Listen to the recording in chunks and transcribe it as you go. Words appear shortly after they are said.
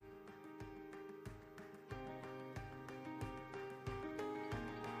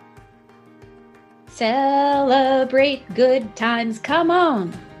Celebrate good times. Come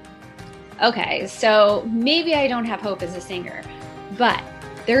on. Okay, so maybe I don't have hope as a singer, but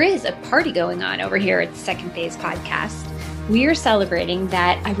there is a party going on over here at the Second Phase podcast. We are celebrating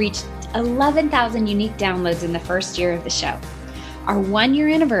that I reached 11,000 unique downloads in the first year of the show. Our 1-year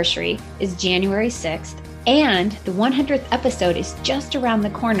anniversary is January 6th, and the 100th episode is just around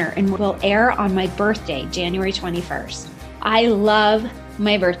the corner and will air on my birthday, January 21st. I love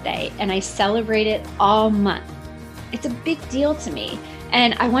my birthday, and I celebrate it all month. It's a big deal to me,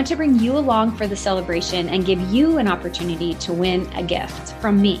 and I want to bring you along for the celebration and give you an opportunity to win a gift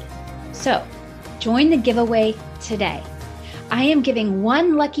from me. So, join the giveaway today. I am giving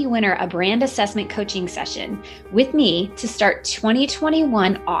one lucky winner a brand assessment coaching session with me to start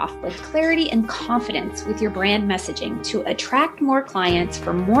 2021 off with clarity and confidence with your brand messaging to attract more clients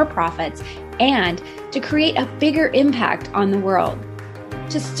for more profits and to create a bigger impact on the world.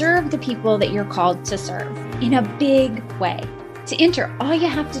 To serve the people that you're called to serve in a big way. To enter, all you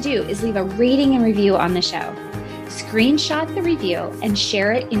have to do is leave a rating and review on the show. Screenshot the review and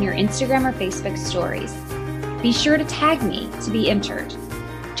share it in your Instagram or Facebook stories. Be sure to tag me to be entered.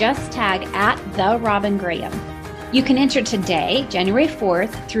 Just tag @TheRobinGraham. You can enter today, January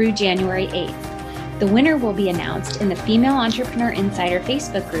 4th through January 8th. The winner will be announced in the Female Entrepreneur Insider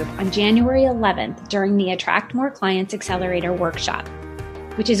Facebook group on January 11th during the Attract More Clients Accelerator workshop,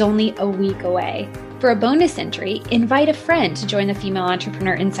 which is only a week away. For a bonus entry, invite a friend to join the Female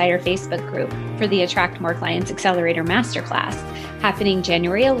Entrepreneur Insider Facebook group for the Attract More Clients Accelerator Masterclass, happening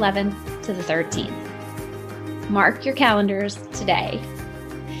January 11th to the 13th. Mark your calendars today.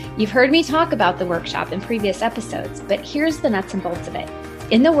 You've heard me talk about the workshop in previous episodes, but here's the nuts and bolts of it.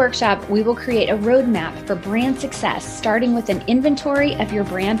 In the workshop, we will create a roadmap for brand success, starting with an inventory of your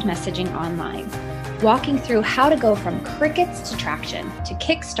brand messaging online, walking through how to go from crickets to traction to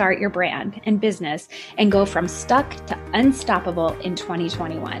kickstart your brand and business and go from stuck to unstoppable in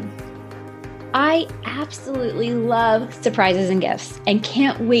 2021. I absolutely love surprises and gifts and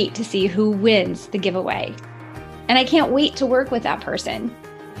can't wait to see who wins the giveaway. And I can't wait to work with that person.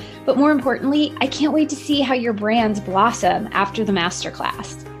 But more importantly, I can't wait to see how your brands blossom after the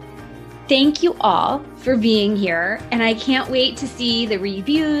masterclass. Thank you all for being here, and I can't wait to see the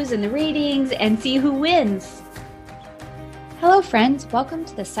reviews and the ratings and see who wins. Hello, friends. Welcome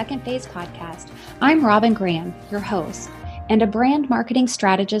to the Second Phase podcast. I'm Robin Graham, your host, and a brand marketing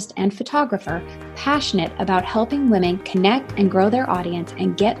strategist and photographer passionate about helping women connect and grow their audience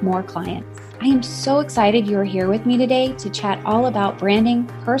and get more clients. I am so excited you are here with me today to chat all about branding,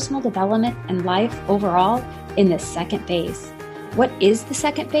 personal development, and life overall in this second phase. What is the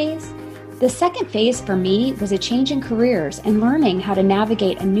second phase? The second phase for me was a change in careers and learning how to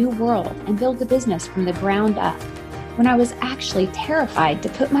navigate a new world and build the business from the ground up, when I was actually terrified to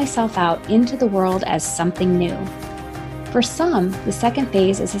put myself out into the world as something new. For some, the second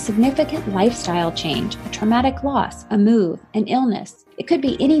phase is a significant lifestyle change, a traumatic loss, a move, an illness. It could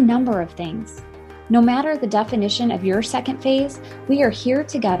be any number of things. No matter the definition of your second phase, we are here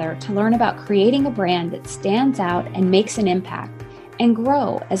together to learn about creating a brand that stands out and makes an impact, and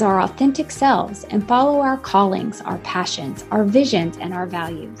grow as our authentic selves and follow our callings, our passions, our visions, and our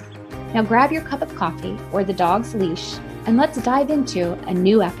values. Now grab your cup of coffee or the dog's leash, and let's dive into a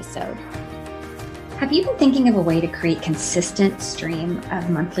new episode. Have you been thinking of a way to create consistent stream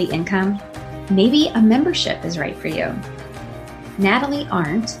of monthly income? Maybe a membership is right for you. Natalie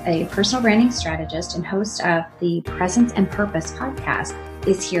Arndt, a personal branding strategist and host of the Presence and Purpose podcast,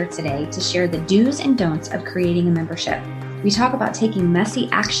 is here today to share the do's and don'ts of creating a membership. We talk about taking messy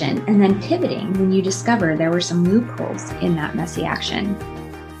action and then pivoting when you discover there were some loopholes in that messy action.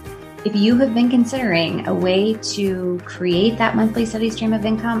 If you have been considering a way to create that monthly steady stream of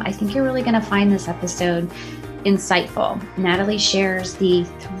income, I think you're really going to find this episode insightful. Natalie shares the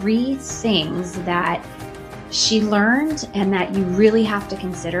 3 things that she learned and that you really have to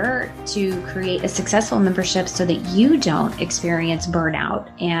consider to create a successful membership so that you don't experience burnout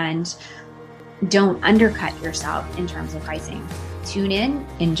and don't undercut yourself in terms of pricing. Tune in,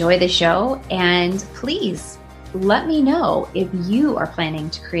 enjoy the show, and please let me know if you are planning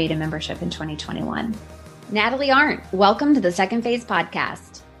to create a membership in 2021. Natalie Arndt, welcome to the Second Phase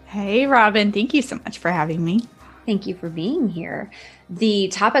podcast. Hey, Robin. Thank you so much for having me. Thank you for being here. The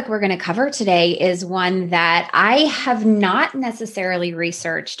topic we're going to cover today is one that I have not necessarily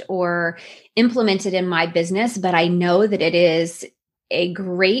researched or implemented in my business, but I know that it is a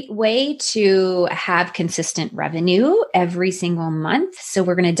great way to have consistent revenue every single month. So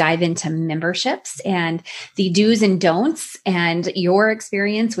we're going to dive into memberships and the do's and don'ts and your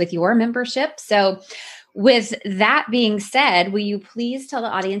experience with your membership. So with that being said, will you please tell the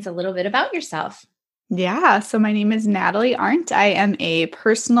audience a little bit about yourself? Yeah. So my name is Natalie Arndt. I am a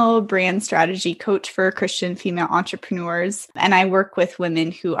personal brand strategy coach for Christian female entrepreneurs. And I work with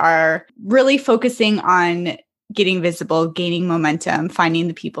women who are really focusing on getting visible, gaining momentum, finding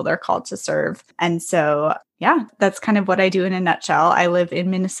the people they're called to serve. And so, yeah, that's kind of what I do in a nutshell. I live in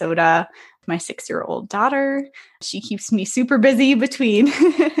Minnesota. My 6-year-old daughter, she keeps me super busy between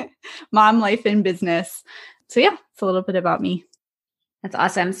mom life and business. So yeah, it's a little bit about me. That's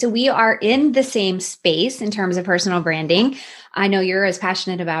awesome. So we are in the same space in terms of personal branding. I know you're as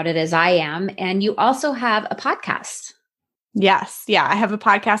passionate about it as I am. And you also have a podcast. Yes. Yeah. I have a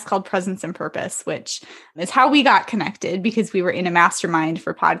podcast called Presence and Purpose, which is how we got connected because we were in a mastermind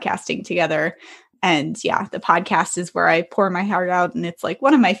for podcasting together. And yeah, the podcast is where I pour my heart out. And it's like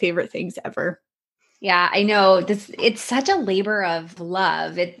one of my favorite things ever. Yeah, I know this. It's such a labor of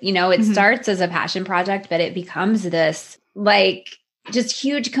love. It starts as a passion project, but it becomes this just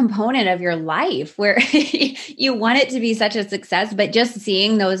huge component of your life where you want it to be such a success, but just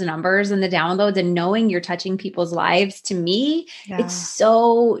seeing those numbers and the downloads and knowing you're touching people's lives, to me, It's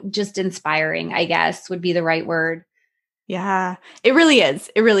so just inspiring, I guess would be the right word. Yeah, it really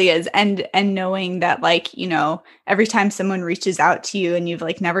is. It really is. And knowing that every time someone reaches out to you and you've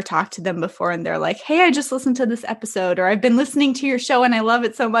never talked to them before and they're like, hey, I just listened to this episode, or I've been listening to your show and I love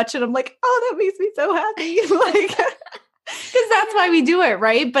it so much. And I'm like, oh, that makes me so happy. Because that's why we do it,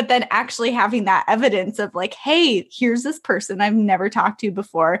 right? But then actually having that evidence of hey, here's this person I've never talked to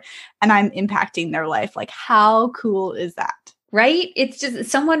before and I'm impacting their life. How cool is that? Right? It's just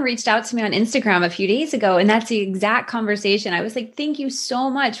someone reached out to me on Instagram a few days ago, and that's the exact conversation. I was like, thank you so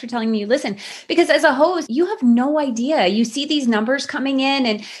much for telling me you listen. Because as a host, you have no idea. You see these numbers coming in.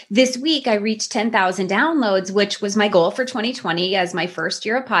 And this week I reached 10,000 downloads, which was my goal for 2020 as my first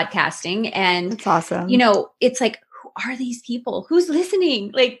year of podcasting. And that's awesome. It's who are these people? Who's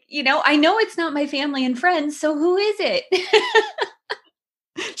listening? I know it's not my family and friends. So who is it?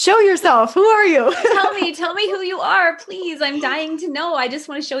 Show yourself. Who are you? Tell me who you are, please. I'm dying to know. I just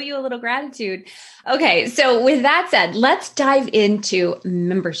want to show you a little gratitude. Okay. So with that said, let's dive into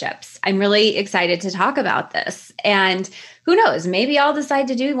memberships. I'm really excited to talk about this. And who knows, maybe I'll decide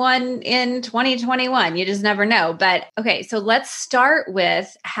to do one in 2021. You just never know. But okay. So let's start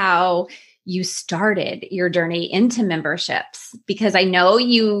with how you started your journey into memberships, because I know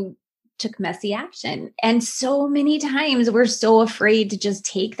you took messy action. And so many times we're so afraid to just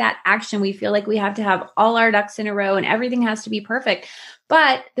take that action. We feel like we have to have all our ducks in a row and everything has to be perfect.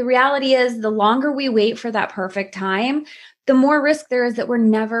 But the reality is, the longer we wait for that perfect time, the more risk there is that we're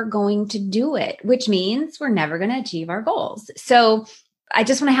never going to do it, which means we're never going to achieve our goals. So I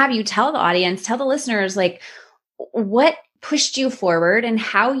just want to have you tell the audience, tell the listeners, what pushed you forward and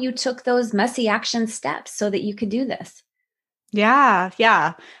how you took those messy action steps so that you could do this. Yeah.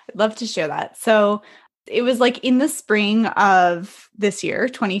 I'd love to share that. So it was in the spring of this year,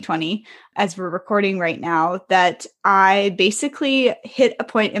 2020, as we're recording right now, that I basically hit a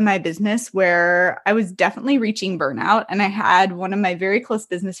point in my business where I was definitely reaching burnout. And I had one of my very close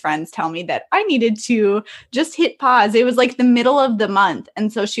business friends tell me that I needed to just hit pause. It was the middle of the month.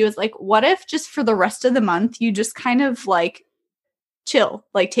 And so she was like, what if just for the rest of the month, you just kind of chill,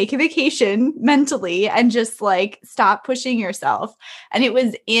 take a vacation mentally and just stop pushing yourself. And it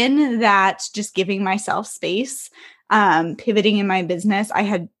was in that just giving myself space, pivoting in my business. I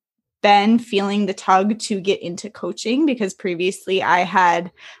had been feeling the tug to get into coaching because previously I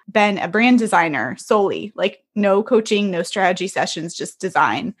had been a brand designer solely, no coaching, no strategy sessions, just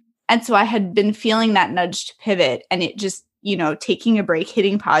design. And so I had been feeling that nudge to pivot, and it just, taking a break,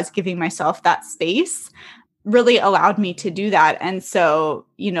 hitting pause, giving myself that space really allowed me to do that. And so,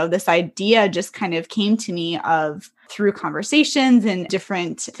 this idea just kind of came to me through conversations and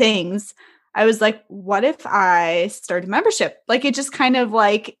different things. I was like, what if I start a membership? It just kind of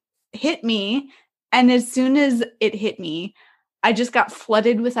hit me. And as soon as it hit me, I just got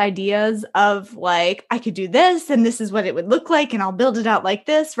flooded with ideas of I could do this and this is what it would look like. And I'll build it out like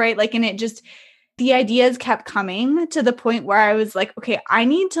this, right? And it just, the ideas kept coming to the point where I was like, okay, I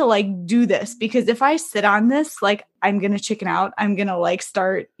need to do this, because if I sit on this, I'm going to chicken out. I'm going to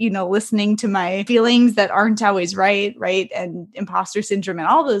start, listening to my feelings that aren't always right. And imposter syndrome and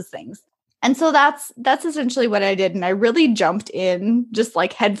all those things. And so that's essentially what I did. And I really jumped in just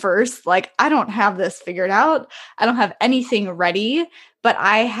head first. I don't have this figured out. I don't have anything ready. But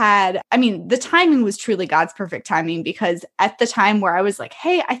the timing was truly God's perfect timing, because at the time where I was like,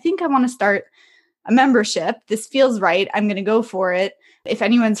 hey, I think I want to start a membership. This feels right. I'm going to go for it. If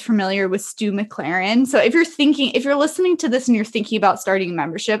anyone's familiar with Stu McLaren. So if you're listening to this and you're thinking about starting a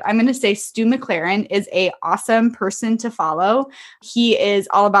membership, I'm going to say Stu McLaren is a awesome person to follow. He is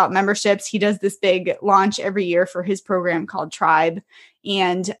all about memberships. He does this big launch every year for his program called Tribe.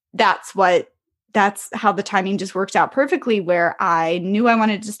 And that's how the timing just worked out perfectly, where I knew I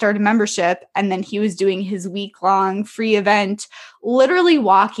wanted to start a membership. And then he was doing his week-long free event, literally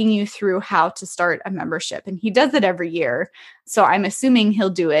walking you through how to start a membership. And he does it every year. So I'm assuming he'll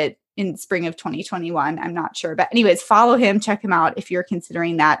do it in spring of 2021. I'm not sure. But anyways, follow him, check him out if you're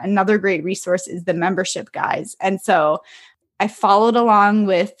considering that. Another great resource is the Membership Guys. And so I followed along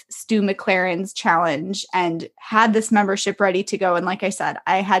with Stu McLaren's challenge and had this membership ready to go. And like I said,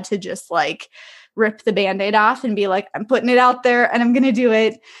 I had to just rip the Band-Aid off and be like, I'm putting it out there and I'm going to do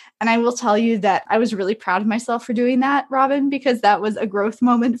it. And I will tell you that I was really proud of myself for doing that, Robin, because that was a growth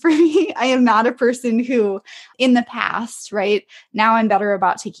moment for me. I am not a person who in the past, right now, I'm better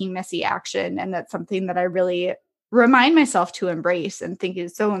about taking messy action. And that's something that I really remind myself to embrace and think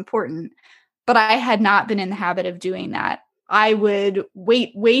is so important. But I had not been in the habit of doing that. I would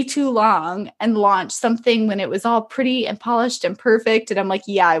wait way too long and launch something when it was all pretty and polished and perfect. And I'm like,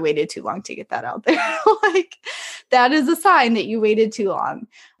 yeah, I waited too long to get that out there. That is a sign that you waited too long.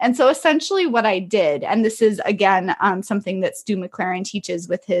 And so essentially what I did, and this is, again, something that Stu McLaren teaches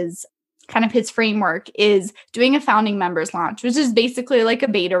with his framework, is doing a founding members launch, which is basically like a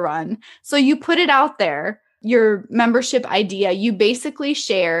beta run. So you put it out there, your membership idea, you basically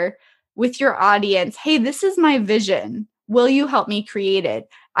share with your audience, hey, this is my vision. Will you help me create it?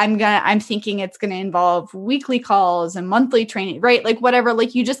 I'm thinking it's going to involve weekly calls and monthly training, right? Whatever,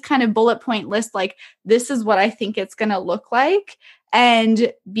 you just kind of bullet point list, this is what I think it's going to look like.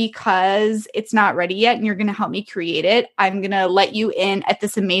 And because it's not ready yet and you're going to help me create it, I'm going to let you in at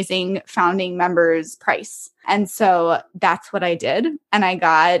this amazing founding members price. And so that's what I did. And I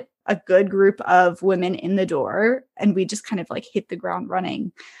got a good group of women in the door and we just kind of hit the ground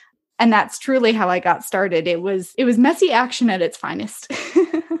running. And that's truly how I got started. It was messy action at its finest.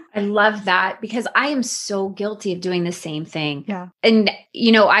 I love that because I am so guilty of doing the same thing. Yeah. And,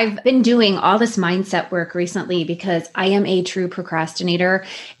 I've been doing all this mindset work recently because I am a true procrastinator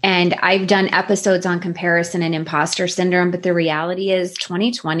and I've done episodes on comparison and imposter syndrome. But the reality is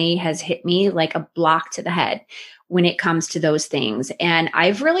 2020 has hit me like a block to the head when it comes to those things. And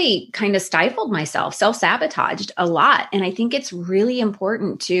I've really kind of stifled myself, self-sabotaged a lot. And I think it's really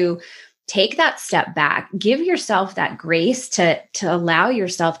important to take that step back, give yourself that grace to allow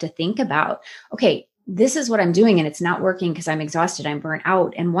yourself to think about, okay, this is what I'm doing and it's not working because I'm exhausted, I'm burnt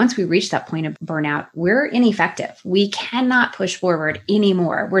out. And once we reach that point of burnout, we're ineffective. We cannot push forward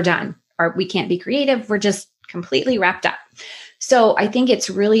anymore. We're done. Or we can't be creative. We're just completely wrapped up. So I think it's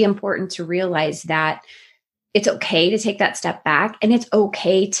really important to realize that it's okay to take that step back and it's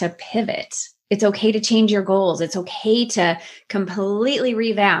okay to pivot. It's okay to change your goals. It's okay to completely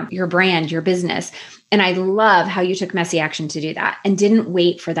revamp your brand, your business. And I love how you took messy action to do that and didn't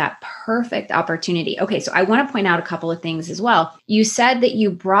wait for that perfect opportunity. Okay, so I want to point out a couple of things as well. You said that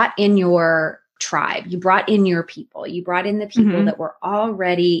you brought in your tribe, you brought in your people, you brought in the people that were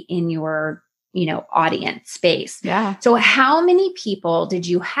already in your audience space. Yeah. So how many people did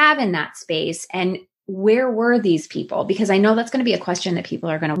you have in that space and where were these people? Because I know that's going to be a question that people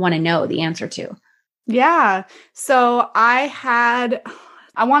are going to want to know the answer to. Yeah. So I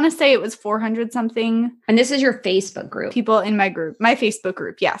want to say it was 400 something. And this is your Facebook group. People in my Facebook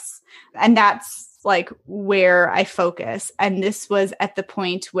group. Yes. And that's where I focus. And this was at the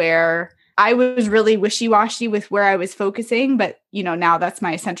point where I was really wishy-washy with where I was focusing, but now that's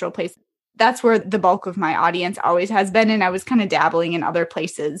my central place. That's where the bulk of my audience always has been. And I was kind of dabbling in other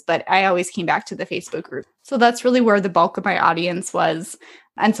places, but I always came back to the Facebook group. So that's really where the bulk of my audience was.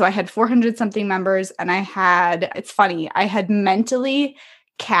 And so I had 400 something members and it's funny, I had mentally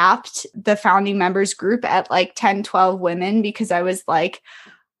capped the founding members group at 10, 12 women because I was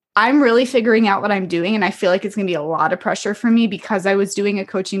I'm really figuring out what I'm doing. And I feel like it's going to be a lot of pressure for me because I was doing a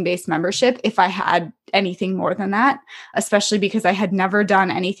coaching-based membership if I had anything more than that, especially because I had never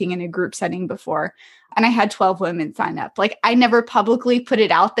done anything in a group setting before. And I had 12 women sign up. I never publicly put it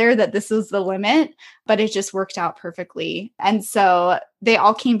out there that this was the limit, but it just worked out perfectly. And so they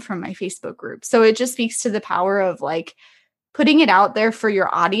all came from my Facebook group. So it just speaks to the power of putting it out there for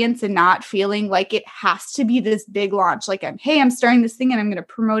your audience and not feeling like it has to be this big launch. I'm starting this thing and I'm going to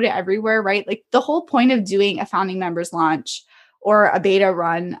promote it everywhere, right? The whole point of doing a founding members launch or a beta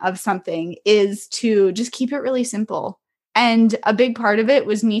run of something is to just keep it really simple. And a big part of it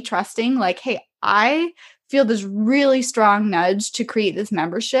was me trusting hey, I feel this really strong nudge to create this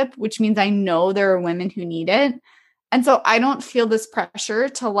membership, which means I know there are women who need it. And so I don't feel this pressure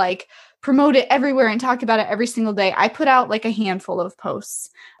to like promote it everywhere and talk about it every single day. I put out like a handful of posts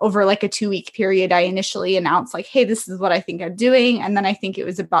over like a 2-week period. I initially announced like, hey, this is what I think I'm doing. And then I think it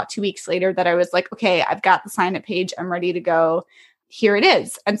was about 2 weeks later that I was like, okay, I've got the sign up page. I'm ready to go. Here it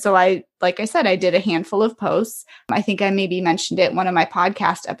is. And so like I said, I did a handful of posts. I think I maybe mentioned it in one of my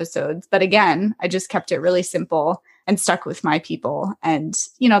podcast episodes, but again, I just kept it really simple and stuck with my people. And,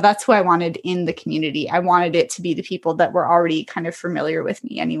 that's who I wanted in the community. I wanted it to be the people that were already kind of familiar with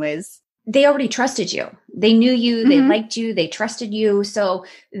me anyways. They already trusted you. They knew you, they liked you, they trusted you. So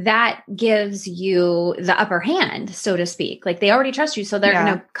that gives you the upper hand, so to speak. Like they already trust you. So they're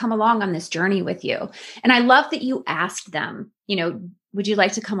going to come along on this journey with you. And I love that you asked them, would you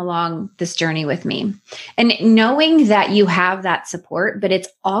like to come along this journey with me? And knowing that you have that support, but it's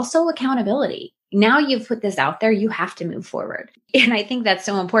also accountability. Now you've put this out there, you have to move forward. And I think that's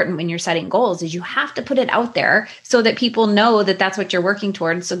so important when you're setting goals is you have to put it out there so that people know that that's what you're working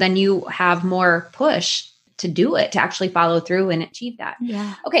towards. So then you have more push to do it, to actually follow through and achieve that.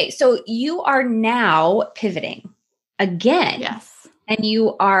 Yeah. Okay. So you are now pivoting again. Yes. And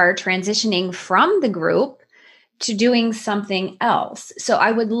you are transitioning from the group to doing something else. So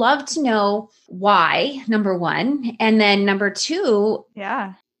I would love to know why, number one, and then number two.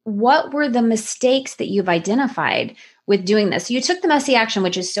 Yeah. What were the mistakes that you've identified with doing this? You took the messy action,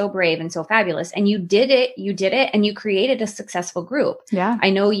 which is so brave and so fabulous, and you did it, and you created a successful group. Yeah. I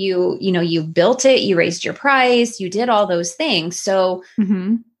know you built it, you raised your price, you did all those things. So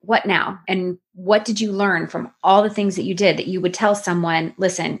what now? And what did you learn from all the things that you did that you would tell someone,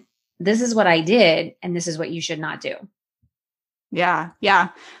 listen, this is what I did, and this is what you should not do? Yeah. Yeah.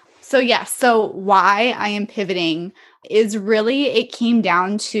 So why I am pivoting is really, it came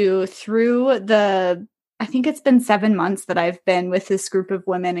down to I think it's been 7 months that I've been with this group of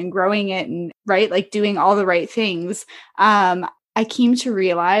women and growing it and like doing all the right things. I came to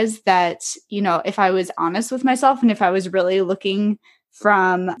realize that, if I was honest with myself and if I was really looking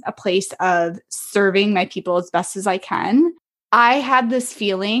from a place of serving my people as best as I can, I had this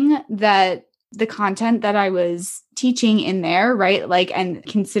feeling that the content that I was teaching in there, right? Like, and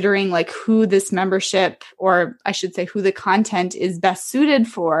considering like who this membership, or I should say who the content is best suited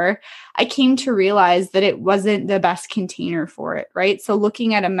for, I came to realize that it wasn't the best container for it, right? So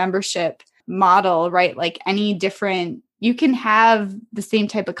looking at a membership model, right? Like you can have the same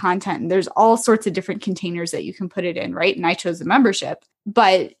type of content and there's all sorts of different containers that you can put it in, right? And I chose a membership.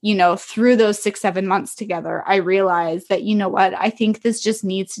 But, through those 6-7 months together, I realized that, what, I think this just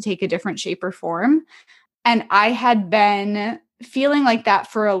needs to take a different shape or form. And I had been feeling like that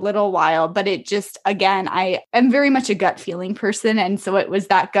for a little while, but it just, again, I am very much a gut feeling person. And so it was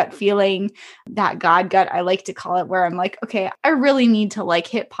that gut feeling, that God gut, I like to call it, where I'm like, okay, I really need to like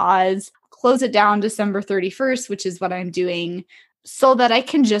hit pause, close it down December 31st, which is what I'm doing, so that I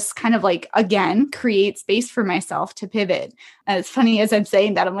can just kind of like, again, create space for myself to pivot. And it's funny as I'm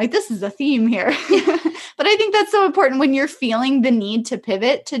saying that, I'm like, this is a theme here. But I think that's so important when you're feeling the need to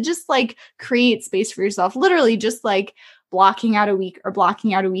pivot, to just like create space for yourself, literally just like blocking out a week or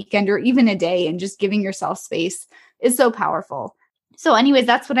blocking out a weekend or even a day and just giving yourself space is so powerful. So anyways,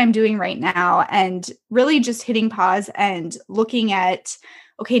 that's what I'm doing right now. And really just hitting pause and looking at,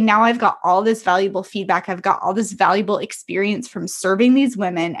 okay, now I've got all this valuable feedback. I've got all this valuable experience from serving these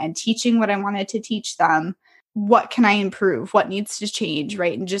women and teaching what I wanted to teach them. What can I improve? What needs to change,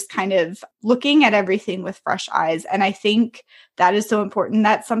 right? And just kind of looking at everything with fresh eyes. And I think that is so important.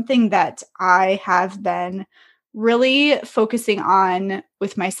 That's something that I have been really focusing on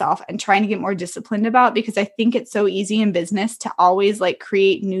with myself and trying to get more disciplined about, because I think it's so easy in business to always like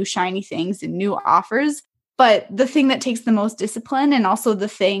create new shiny things and new offers. But the thing that takes the most discipline, and also the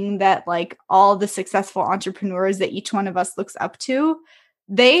thing that like all the successful entrepreneurs that each one of us looks up to,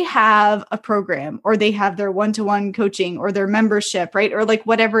 they have a program, or they have their one-to-one coaching or their membership, right? Or like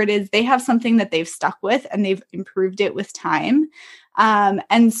whatever it is, they have something that they've stuck with and they've improved it with time.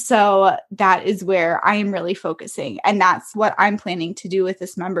 And so that is where I am really focusing. And that's what I'm planning to do with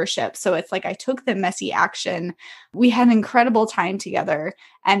this membership. So it's like I took the messy action. We had an incredible time together.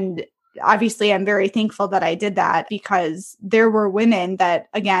 And obviously, I'm very thankful that I did that, because there were women that,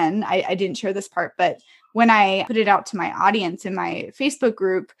 again, I didn't share this part, but when I put it out to my audience in my Facebook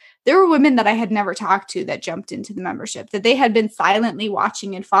group, there were women that I had never talked to that jumped into the membership, that they had been silently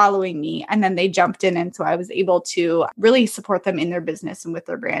watching and following me, and then they jumped in. And so I was able to really support them in their business and with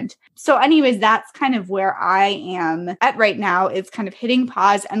their brand. So anyways, that's kind of where I am at right now, is kind of hitting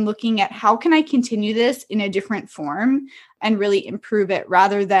pause and looking at how can I continue this in a different form and really improve it,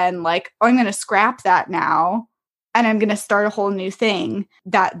 rather than like, oh, I'm going to scrap that now and I'm going to start a whole new thing.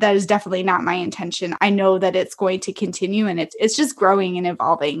 That is definitely not my intention. I know that it's going to continue and it's just growing and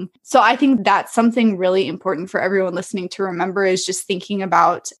evolving. So I think that's something really important for everyone listening to remember, is just thinking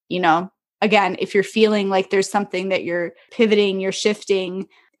about, again, if you're feeling like there's something that you're pivoting, you're shifting,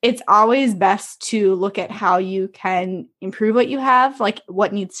 it's always best to look at how you can improve what you have, like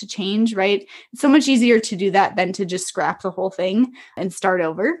what needs to change, right? It's so much easier to do that than to just scrap the whole thing and start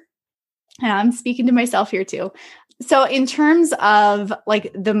over. And I'm speaking to myself here too. So in terms of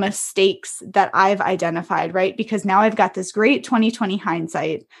like the mistakes that I've identified, right? Because now I've got this great 2020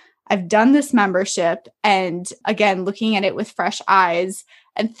 hindsight. I've done this membership, and again, looking at it with fresh eyes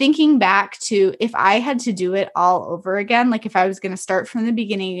and thinking back to if I had to do it all over again, like if I was going to start from the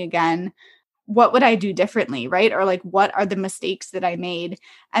beginning again, what would I do differently, right? Or like, what are the mistakes that I made?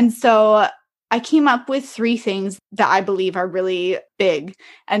 And so I came up with 3 things that I believe are really big.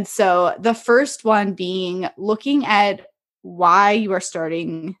 And so the first one being looking at why you are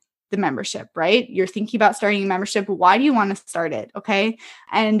starting the membership, right? You're thinking about starting a membership. Why do you want to start it? Okay.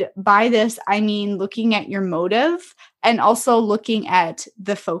 And by this, I mean looking at your motive and also looking at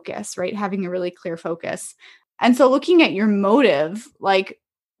the focus, right? Having a really clear focus. And so looking at your motive, like,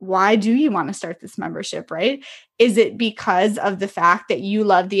 why do you want to start this membership, right? Is it because of the fact that you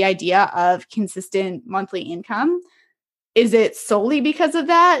love the idea of consistent monthly income? Is it solely because of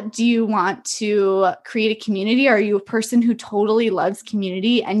that? Do you want to create a community? Are you a person who totally loves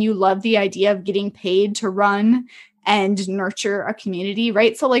community and you love the idea of getting paid to run and nurture a community,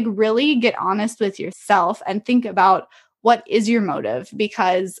 right? So like really get honest with yourself and think about what is your motive?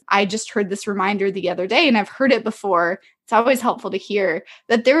 Because I just heard this reminder the other day, and I've heard it before. It's always helpful to hear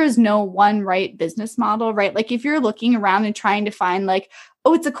that there is no one right business model, right? Like if you're looking around and trying to find like,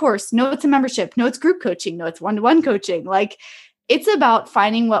 oh, it's a course. No, it's a membership. No, it's group coaching. No, it's one-to-one coaching. Like it's about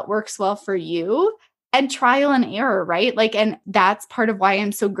finding what works well for you and trial and error, right? Like, and that's part of why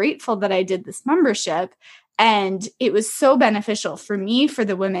I'm so grateful that I did this membership. And it was so beneficial for me, for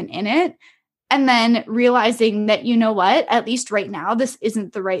the women in it. And then realizing that, you know what, at least right now, this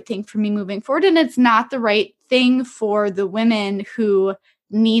isn't the right thing for me moving forward. And it's not the right thing for the women who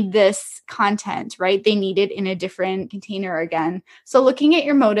need this content, right? They need it in a different container again. So looking at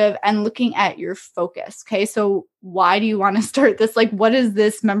your motive and looking at your focus. Okay. So why do you want to start this? Like, what is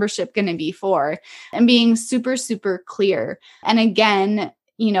this membership going to be for? And being super, super clear. And again,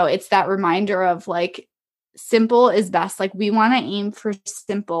 it's that reminder of like, simple is best. Like we want to aim for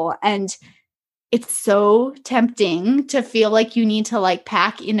simple. And it's so tempting to feel like you need to like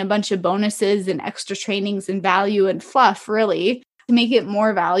pack in a bunch of bonuses and extra trainings and value and fluff, really, to make it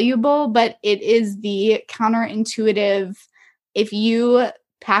more valuable. But it is the counterintuitive. If you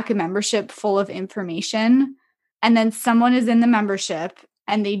pack a membership full of information and then someone is in the membership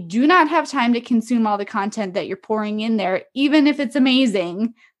and they do not have time to consume all the content that you're pouring in there, even if it's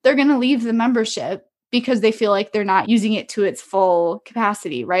amazing, they're going to leave the membership because they feel like they're not using it to its full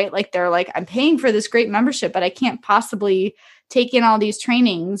capacity, right? Like they're like, I'm paying for this great membership, but I can't possibly take in all these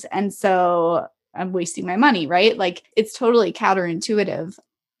trainings. And so I'm wasting my money, right? Like it's totally counterintuitive.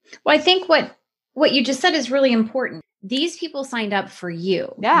 Well, I think what you just said is really important. These people signed up for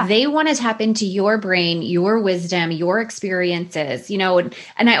you. Yeah. They want to tap into your brain, your wisdom, your experiences,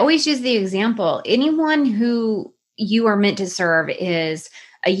 and I always use the example, anyone who you are meant to serve is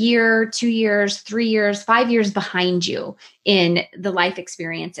a year, 2 years, 3 years, 5 years behind you in the life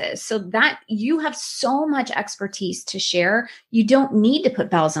experiences. So that you have so much expertise to share. You don't need to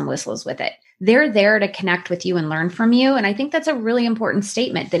put bells and whistles with it. They're there to connect with you and learn from you. And I think that's a really important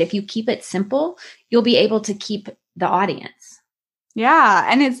statement that if you keep it simple, you'll be able to keep the audience. Yeah.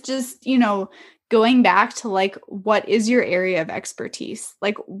 And it's just, going back to like, what is your area of expertise?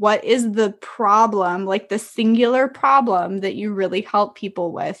 Like, what is the problem, like the singular problem that you really help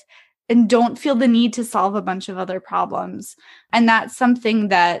people with? And don't feel the need to solve a bunch of other problems. And that's something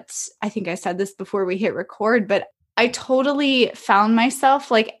that I think I said this before we hit record, but I totally found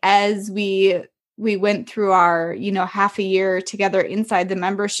myself like as we went through our, half a year together inside the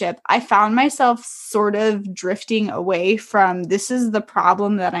membership, I found myself sort of drifting away from this is the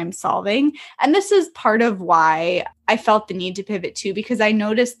problem that I'm solving. And this is part of why I felt the need to pivot too, because I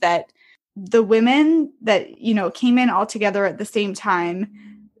noticed that the women that, came in all together at the same time,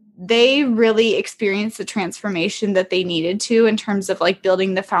 they really experienced the transformation that they needed to in terms of like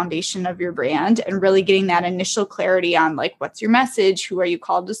building the foundation of your brand and really getting that initial clarity on like, what's your message? Who are you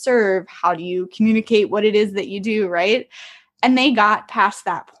called to serve? How do you communicate what it is that you do? Right. And they got past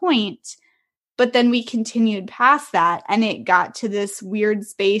that point, but then we continued past that and it got to this weird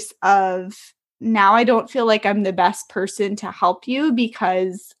space of now I don't feel like I'm the best person to help you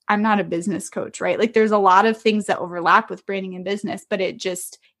because I'm not a business coach, right? Like there's a lot of things that overlap with branding and business, but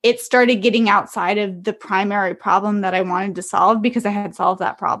it started getting outside of the primary problem that I wanted to solve because I had solved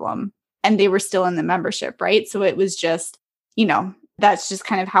that problem and they were still in the membership, right? So it was just, that's just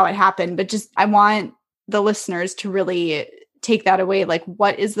kind of how it happened. But just, I want the listeners to really take that away. Like,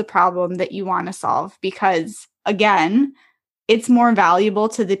 what is the problem that you want to solve? Because again, it's more valuable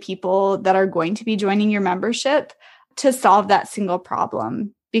to the people that are going to be joining your membership to solve that single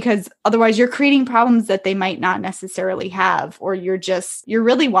problem, because otherwise you're creating problems that they might not necessarily have, or you're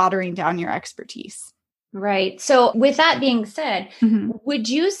really watering down your expertise. Right. So with that being said, would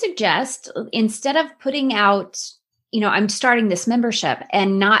you suggest, instead of putting out, I'm starting this membership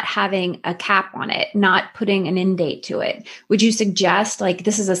and not having a cap on it, not putting an end date to it, would you suggest like,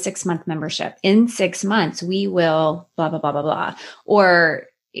 this is a 6-month membership. In 6 months, we will blah, blah, blah, blah, blah. Or,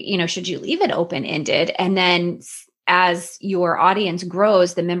 should you leave it open-ended? And then as your audience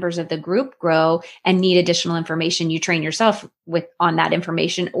grows, the members of the group grow and need additional information, you train yourself on that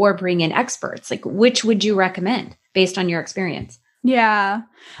information or bring in experts. Like, which would you recommend based on your experience? Yeah.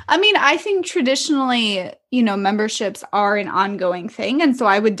 I mean, I think traditionally, memberships are an ongoing thing. And so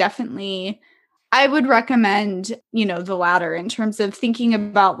I would recommend, the latter in terms of thinking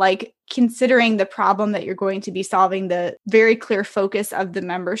about like considering the problem that you're going to be solving, the very clear focus of the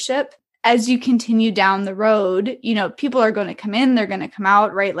membership. As you continue down the road, people are going to come in, they're going to come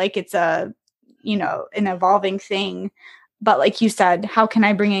out, right? Like it's an evolving thing. But like you said, how can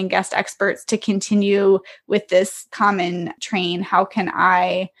I bring in guest experts to continue with this common train? How can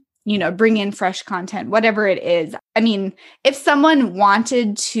I, bring in fresh content, whatever it is? I mean, if someone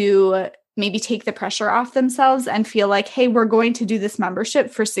wanted to maybe take the pressure off themselves and feel like, hey, we're going to do this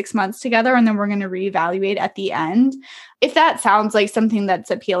membership for 6 months together, and then we're going to reevaluate at the end. If that sounds like something that's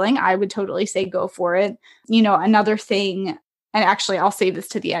appealing, I would totally say go for it. Another thing, and actually I'll save this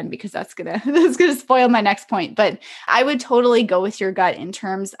to the end because that's going to spoil my next point, but I would totally go with your gut in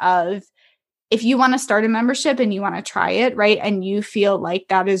terms of if you want to start a membership and you want to try it, right? And you feel like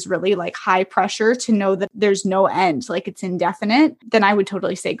that is really like high pressure to know that there's no end, like it's indefinite, then I would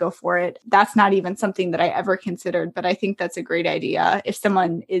totally say go for it. That's not even something that I ever considered, but I think that's a great idea. If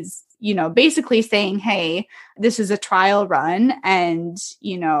someone is, basically saying, hey, this is a trial run and,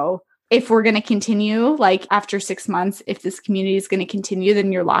 if we're going to continue, like after 6 months, if this community is going to continue,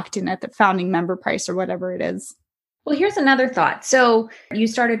 then you're locked in at the founding member price or whatever it is. Well, here's another thought. So you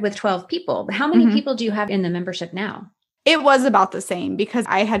started with 12 people. How many people do you have in the membership now? It was about the same because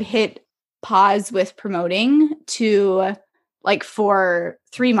I had hit pause with promoting for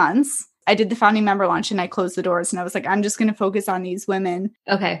 3 months. I did the founding member launch and I closed the doors and I was like, I'm just going to focus on these women.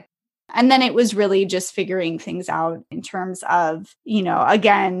 Okay. And then it was really just figuring things out in terms of,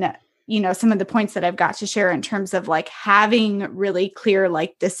 again, some of the points that I've got to share in terms of like having really clear,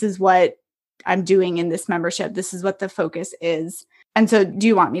 like, this is what I'm doing in this membership. This is what the focus is. And so do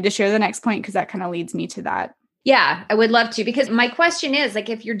you want me to share the next point? Because that kind of leads me to that. Yeah, I would love to, because my question is like,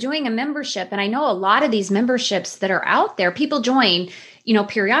 if you're doing a membership, and I know a lot of these memberships that are out there, people join,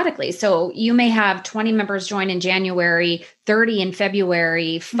 periodically. So you may have 20 members join in January, 30 in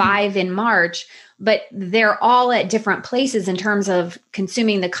February, 5 in March, but they're all at different places in terms of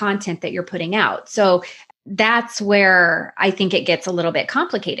consuming the content that you're putting out. So that's where I think it gets a little bit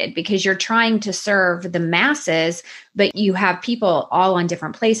complicated because you're trying to serve the masses, but you have people all on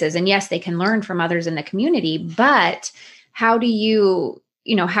different places. And yes, they can learn from others in the community, but how would you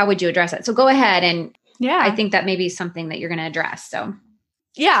address it? So go ahead. And I think that may be something that you're going to address. So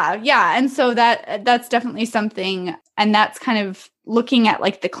yeah. And so that's definitely something, and that's kind of looking at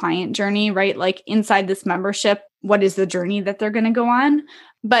like the client journey, right? Like inside this membership, what is the journey that they're going to go on?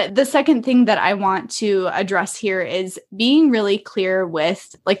 But the second thing that I want to address here is being really clear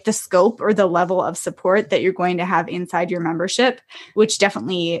with like the scope or the level of support that you're going to have inside your membership, which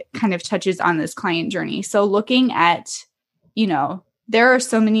definitely kind of touches on this client journey. So looking at, there are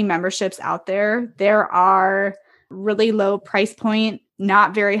so many memberships out there. There are really low price point,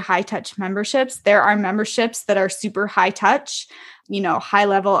 not very high touch memberships. There are memberships that are super high touch, high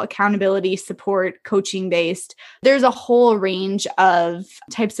level accountability, support, coaching based. There's a whole range of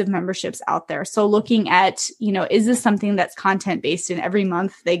types of memberships out there. So looking at, is this something that's content based and every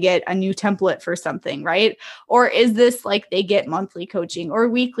month they get a new template for something, right? Or is this like they get monthly coaching or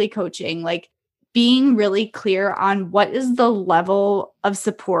weekly coaching? Like being really clear on what is the level of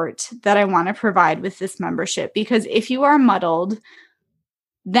support that I want to provide with this membership. Because if you are muddled,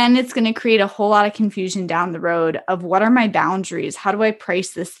 then it's going to create a whole lot of confusion down the road of what are my boundaries? How do I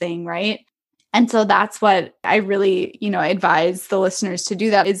price this thing, right? And so that's what I really, advise the listeners to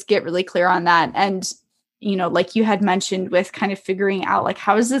do, that is get really clear on that. And, like you had mentioned with kind of figuring out like,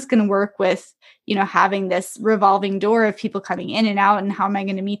 how is this going to work with, having this revolving door of people coming in and out, and how am I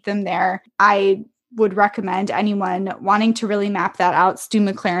going to meet them there? I would recommend anyone wanting to really map that out. Stu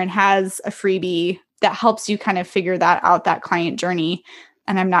McLaren has a freebie that helps you kind of figure that out, that client journey.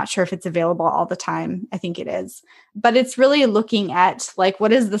 And I'm not sure if it's available all the time. I think it is. But it's really looking at like,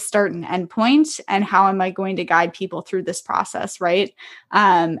 what is the start and end point, and how am I going to guide people through this process, right?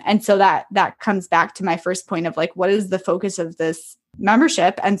 And so that comes back to my first point of like, what is the focus of this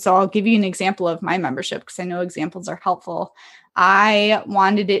membership? And so I'll give you an example of my membership, because I know examples are helpful. I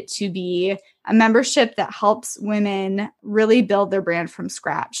wanted it to be a membership that helps women really build their brand from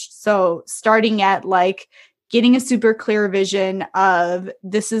scratch. So starting at like getting a super clear vision of,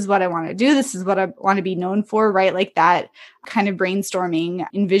 this is what I want to do, this is what I want to be known for, right? Like that kind of brainstorming,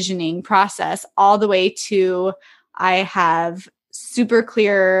 envisioning process, all the way to I have super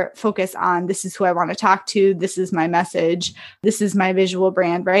clear focus on, this is who I want to talk to, this is my message, this is my visual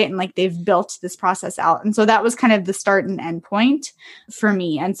brand, right? And like they've built this process out. And so that was kind of the start and end point for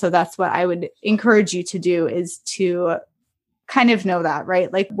me. And so that's what I would encourage you to do, is to kind of know that,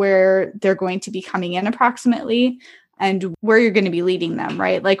 right? Like where they're going to be coming in approximately, and where you're going to be leading them,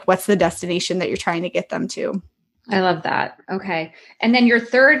 right? Like what's the destination that you're trying to get them to. I love that. Okay. And then your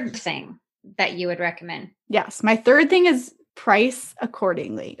third thing that you would recommend. Yes. My third thing is price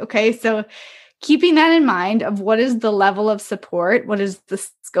accordingly. Okay. So keeping that in mind of what is the level of support, what is the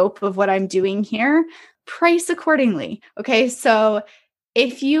scope of what I'm doing here, price accordingly. Okay. So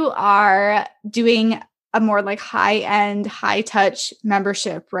if you are doing a more like high-end, high-touch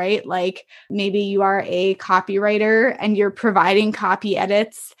membership, right? Like maybe you are a copywriter and you're providing copy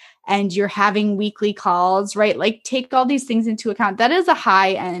edits and you're having weekly calls, right? Like take all these things into account. That is a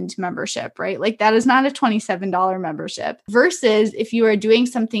high-end membership, right? Like that is not a $27 membership, versus if you are doing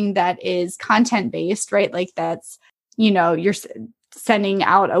something that is content-based, right? Like that's, you're sending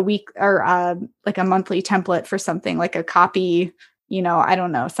out a week or like a monthly template for something like a copy, I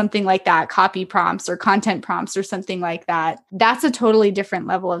don't know, something like that, copy prompts or content prompts or something like that. That's a totally different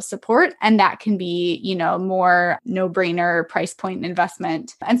level of support. And that can be, more no-brainer price point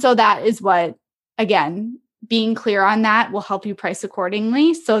investment. And so that is what, again, being clear on that will help you price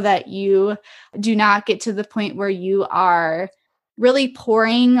accordingly, so that you do not get to the point where you are really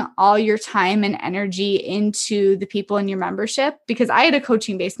pouring all your time and energy into the people in your membership. Because I had a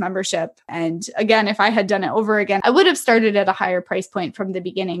coaching-based membership. And again, if I had done it over again, I would have started at a higher price point from the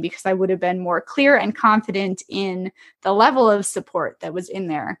beginning, because I would have been more clear and confident in the level of support that was in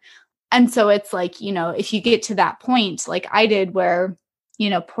there. And so it's like, if you get to that point, like I did, where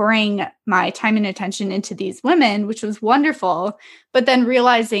pouring my time and attention into these women, which was wonderful, but then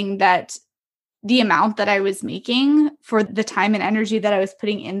realizing that the amount that I was making for the time and energy that I was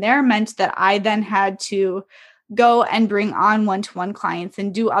putting in there meant that I then had to go and bring on one-to-one clients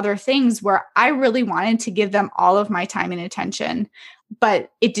and do other things where I really wanted to give them all of my time and attention,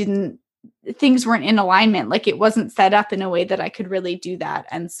 but things weren't in alignment. Like it wasn't set up in a way that I could really do that.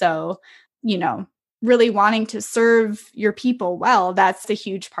 And so, really wanting to serve your people well, that's a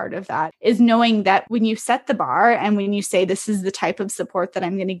huge part of that, is knowing that when you set the bar and when you say, this is the type of support that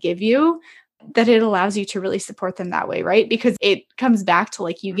I'm going to give you, that it allows you to really support them that way, right? Because it comes back to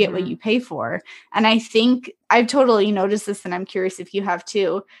like, you get what you pay for. And I think I've totally noticed this, and I'm curious if you have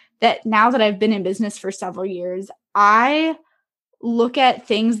too, that now that I've been in business for several years, I look at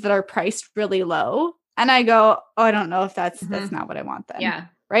things that are priced really low and I go, oh, I don't know if that's not what I want then. Yeah.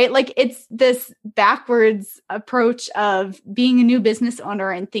 Right? Like it's this backwards approach of being a new business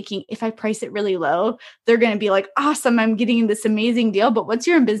owner and thinking, if I price it really low, they're going to be like, awesome, I'm getting this amazing deal. But once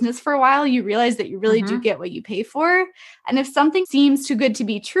you're in business for a while, you realize that you really do get what you pay for. And if something seems too good to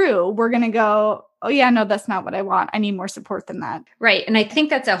be true, we're going to go, oh yeah, no, that's not what I want. I need more support than that. Right. And I think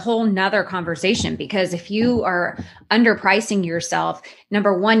that's a whole nother conversation, because if you are underpricing yourself,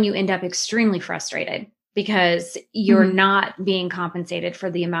 number one, you end up extremely frustrated, because you're not being compensated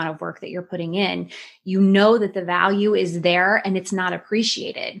for the amount of work that you're putting in. You know that the value is there and it's not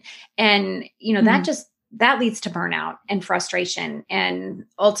appreciated. And, that leads to burnout and frustration and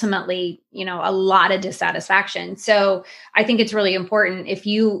ultimately, a lot of dissatisfaction. So I think it's really important, if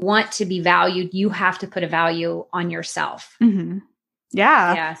you want to be valued, you have to put a value on yourself.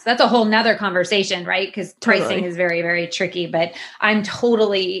 Yeah. Yeah. So that's a whole nother conversation, right? Because pricing is very, very tricky, but I'm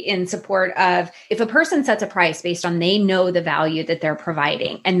totally in support of, if a person sets a price based on, they know the value that they're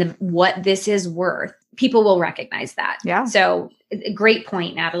providing and what this is worth, people will recognize that. Yeah. So a great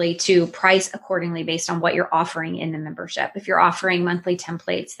point, Natalie, to price accordingly based on what you're offering in the membership. If you're offering monthly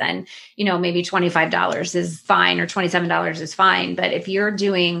templates, then, maybe $25 is fine or $27 is fine. But if you're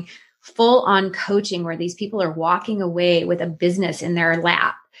doing full on coaching where these people are walking away with a business in their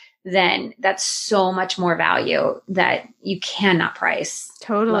lap, then that's so much more value that you cannot price.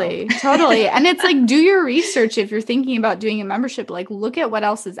 Totally. And it's like, do your research. If you're thinking about doing a membership, like look at what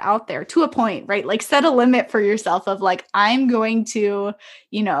else is out there to a point, right? Like set a limit for yourself of like, I'm going to,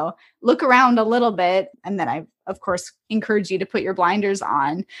 look around a little bit. And then I, of course, encourage you to put your blinders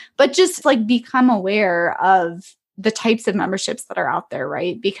on, but just like become aware of the types of memberships that are out there,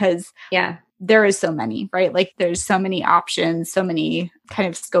 right? Because there is so many, right? Like there's so many options, so many kind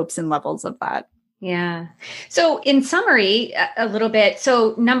of scopes and levels of that. Yeah. So in summary, a little bit.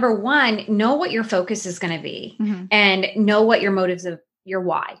 So number one, know what your focus is going to be and know what your motives of your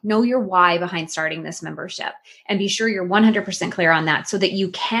why, know your why behind starting this membership and be sure you're 100% clear on that so that you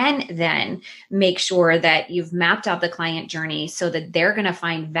can then make sure that you've mapped out the client journey so that they're going to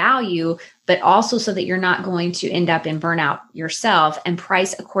find value, but also so that you're not going to end up in burnout yourself, and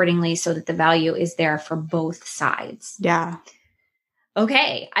price accordingly so that the value is there for both sides. Yeah.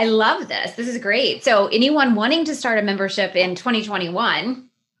 Okay. I love this. This is great. So anyone wanting to start a membership in 2021,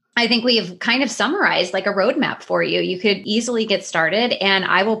 I think we have kind of summarized like a roadmap for you. You could easily get started, and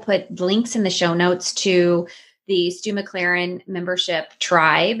I will put links in the show notes to the Stu McLaren membership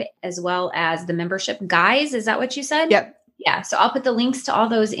tribe, as well as the membership guys. Is that what you said? Yep. Yeah. So I'll put the links to all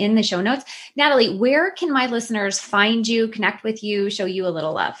those in the show notes. Natalie, where can my listeners find you, connect with you, show you a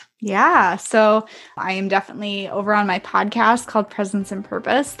little love? Yeah. So I am definitely over on my podcast called Presence and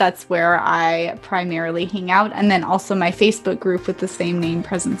Purpose. That's where I primarily hang out. And then also my Facebook group with the same name,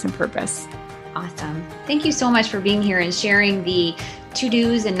 Presence and Purpose. Awesome. Thank you so much for being here and sharing the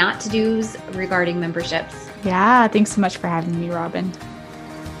to-dos and not to-dos regarding memberships. Yeah. Thanks so much for having me, Robin.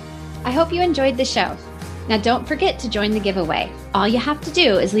 I hope you enjoyed the show. Now, don't forget to join the giveaway. All you have to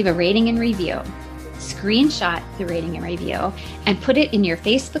do is leave a rating and review. Screenshot the rating and review and put it in your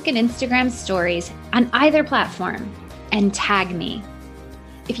Facebook and Instagram stories on either platform and tag me.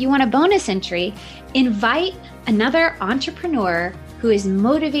 If you want a bonus entry, invite another entrepreneur who is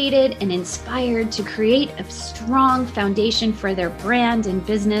motivated and inspired to create a strong foundation for their brand and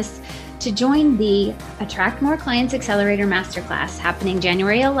business to join the Attract More Clients Accelerator Masterclass happening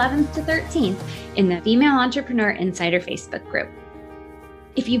January 11th to 13th in the Female Entrepreneur Insider Facebook group.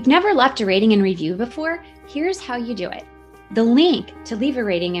 If you've never left a rating and review before, here's how you do it. The link to leave a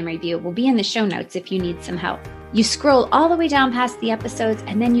rating and review will be in the show notes if you need some help. You scroll all the way down past the episodes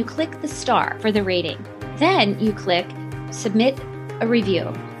and then you click the star for the rating. Then you click Submit a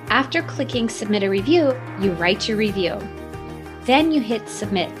Review. After clicking Submit a Review, you write your review. Then you hit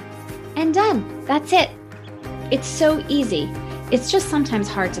Submit. And done. That's it. It's so easy. It's just sometimes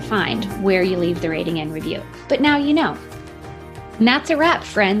hard to find where you leave the rating and review. But now you know. And that's a wrap,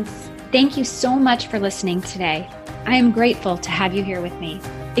 friends. Thank you so much for listening today. I am grateful to have you here with me.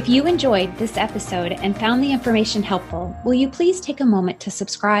 If you enjoyed this episode and found the information helpful, will you please take a moment to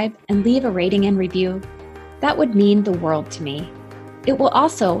subscribe and leave a rating and review? That would mean the world to me. It will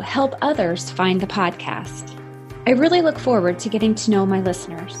also help others find the podcast. I really look forward to getting to know my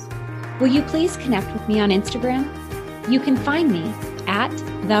listeners. Will you please connect with me on Instagram? You can find me at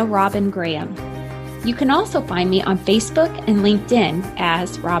The Robin Graham. You can also find me on Facebook and LinkedIn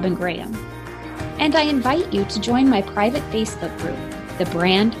as Robin Graham. And I invite you to join my private Facebook group, The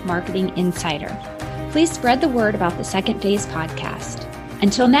Brand Marketing Insider. Please spread the word about the Second Phase podcast.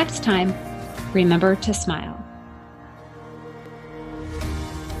 Until next time, remember to smile.